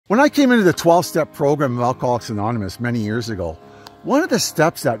When I came into the 12-step program of Alcoholics Anonymous many years ago, one of the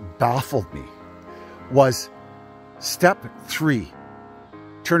steps that baffled me was step 3,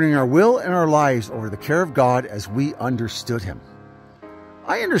 turning our will and our lives over to the care of God as we understood Him.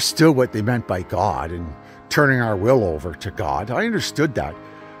 I understood what they meant by God and turning our will over to God. I understood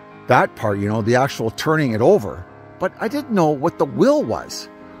that part, you know, the actual turning it over. But I didn't know what the will was.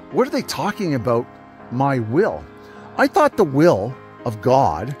 What are they talking about, my will? I thought the will of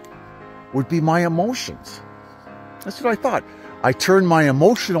God would be my emotions. That's what I thought. I turned my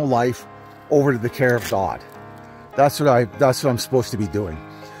emotional life over to the care of God. That's what I'm supposed to be doing.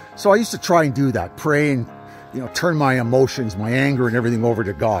 So I used to try and do that, pray and, you know, turn my emotions, my anger and everything over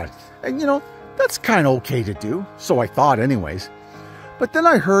to God. And, you know, that's kind of okay to do. So I thought anyways. But then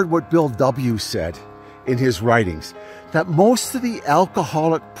I heard what Bill W. said in his writings, that most of the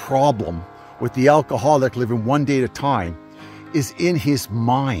alcoholic problem with the alcoholic living one day at a time is in his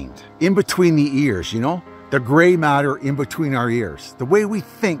mind, in between the ears, you know, the gray matter in between our ears, the way we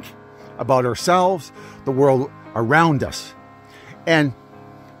think about ourselves, the world around us. And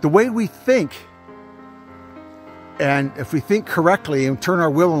the way we think, and if we think correctly and turn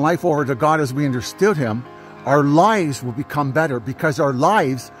our will and life over to God as we understood Him, our lives will become better because our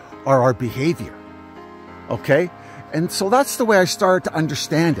lives are our behavior. Okay? And so that's the way I started to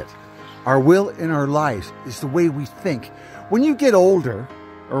understand it. Our will in our lives is the way we think. When you get older,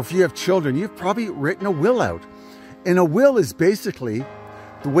 or if you have children, you've probably written a will out. And a will is basically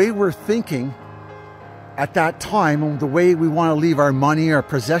the way we're thinking at that time and the way we want to leave our money, our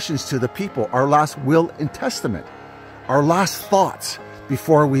possessions to the people, our last will and testament, our last thoughts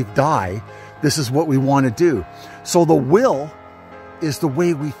before we die. This is what we want to do. So the will is the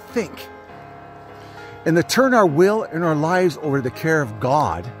way we think. And to turn our will and our lives over to the care of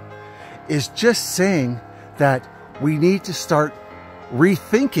God is just saying that we need to start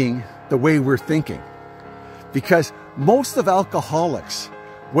rethinking the way we're thinking. Because most of alcoholics,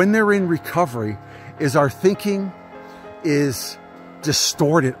 when they're in recovery, is our thinking is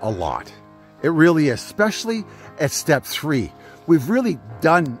distorted a lot. It really is, especially at step 3. We haven't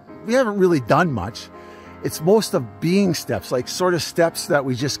really done much. It's most of being steps, like sort of steps that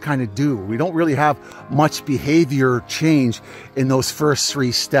we just kind of do. We don't really have much behavior change in those first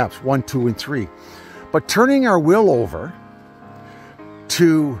 3 steps, 1, 2, and 3. But turning our will over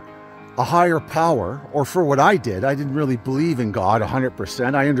to a higher power, or for what I didn't really believe in God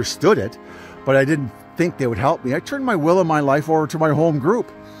 100%. I understood it, but I didn't think they would help me. I turned my will and my life over to my home group.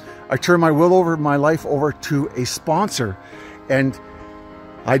 I turned my will over, my life over to a sponsor, and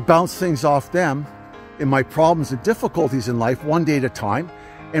I'd bounce things off them in my problems and difficulties in life one day at a time.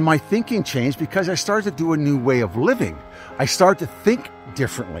 And my thinking changed because I started to do a new way of living. I started to think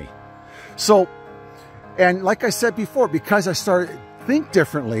differently. So, and like I said before, because I started to think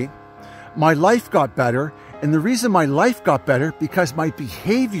differently, my life got better. And the reason my life got better, because my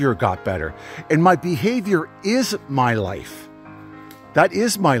behavior got better. And my behavior is my life. That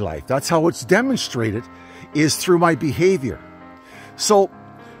is my life. That's how it's demonstrated, is through my behavior. So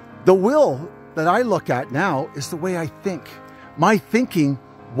the will that I look at now is the way I think. My thinking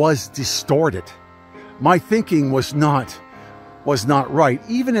was distorted. My thinking was not right.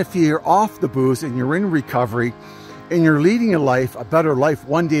 Even if you're off the booze and you're in recovery and you're leading a better life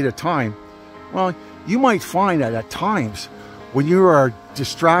one day at a time, well, you might find that at times when you are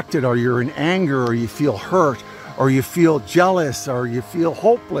distracted or you're in anger or you feel hurt or you feel jealous or you feel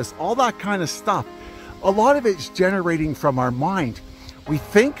hopeless, all that kind of stuff, a lot of it's generating from our mind. We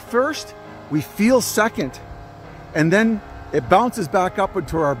think first, we feel second, and then it bounces back up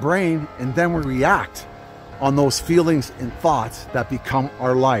into our brain, and then we react on those feelings and thoughts that become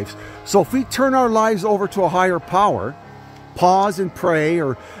our lives. So if we turn our lives over to a higher power, pause and pray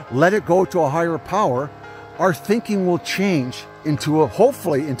or let it go to a higher power, our thinking will change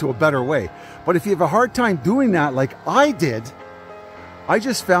hopefully into a better way. But if you have a hard time doing that like I did, I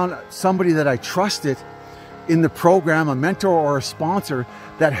just found somebody that I trusted in the program, a mentor or a sponsor,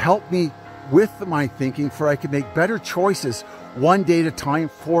 that helped me with my thinking for I could make better choices one day at a time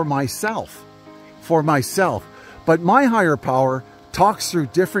for myself. But my higher power talks through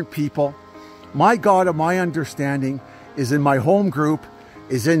different people. My God of my understanding is in my home group,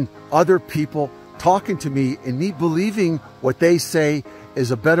 is in other people talking to me and me believing what they say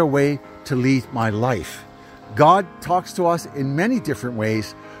is a better way to lead my life. God talks to us in many different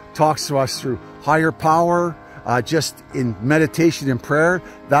ways, talks to us through higher power, just in meditation and prayer,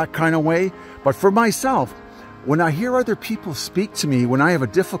 that kind of way. But for myself, when I hear other people speak to me, when I have a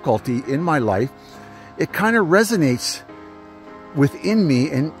difficulty in my life, it kind of resonates within me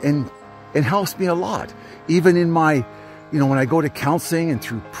and helps me a lot. Even in my you know, when I go to counseling and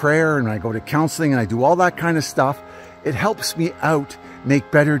through prayer and I go to counseling and I do all that kind of stuff, it helps me out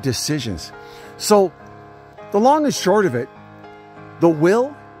make better decisions. So the long and short of it, the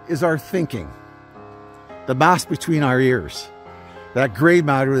will is our thinking, the mass between our ears, that gray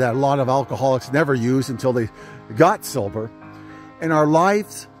matter that a lot of alcoholics never use until they got sober. And our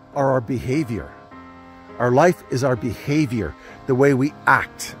lives are our behavior. Our life is our behavior, the way we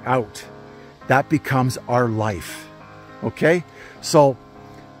act out. That becomes our life. Okay? So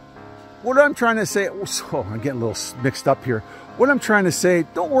what I'm trying to say, so I'm getting a little mixed up here. What I'm trying to say,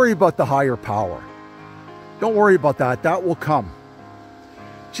 don't worry about the higher power. Don't worry about that. That will come.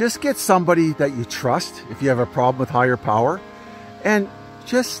 Just get somebody that you trust if you have a problem with higher power, and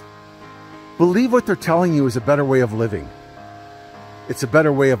just believe what they're telling you is a better way of living. It's a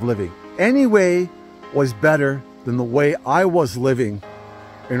better way of living. Any way was better than the way I was living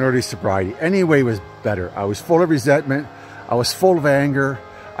in early sobriety. Any way was better. I was full of resentment. I was full of anger.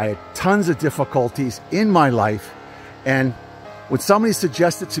 I had tons of difficulties in my life. And when somebody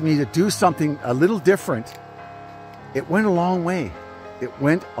suggested to me to do something a little different, it went a long way. It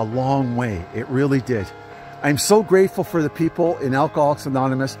went a long way. It really did. I'm so grateful for the people in Alcoholics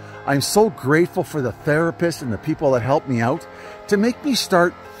Anonymous. I'm so grateful for the therapists and the people that helped me out to make me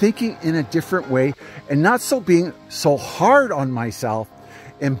start thinking in a different way and not so being so hard on myself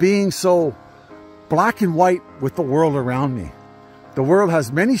and being so black and white with the world around me. The world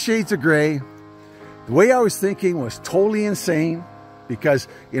has many shades of gray. The way I was thinking was totally insane because,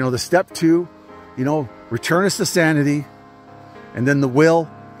 you know, the step 2, you know, return us to sanity. And then the will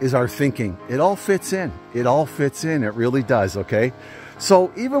is our thinking. It all fits in. It all fits in. It really does, okay? So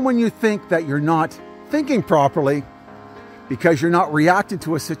even when you think that you're not thinking properly because you're not reacting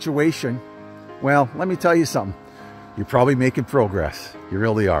to a situation, well, let me tell you something. You're probably making progress. You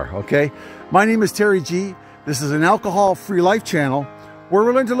really are, okay? My name is Terry G. This is an alcohol-free life channel where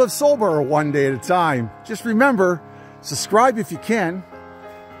we learn to live sober one day at a time. Just remember, subscribe if you can.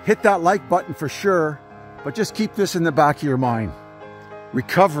 Hit that like button for sure. But just keep this in the back of your mind.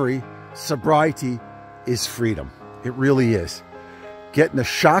 Recovery, sobriety is freedom. It really is. Getting the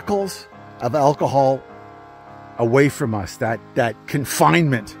shackles of alcohol away from us, that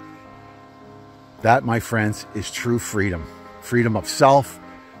confinement. That, my friends, is true freedom. Freedom of self,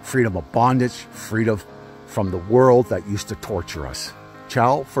 freedom of bondage, freedom from the world that used to torture us.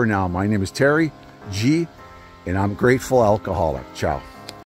 Ciao for now. My name is Terry G, and I'm a grateful alcoholic. Ciao.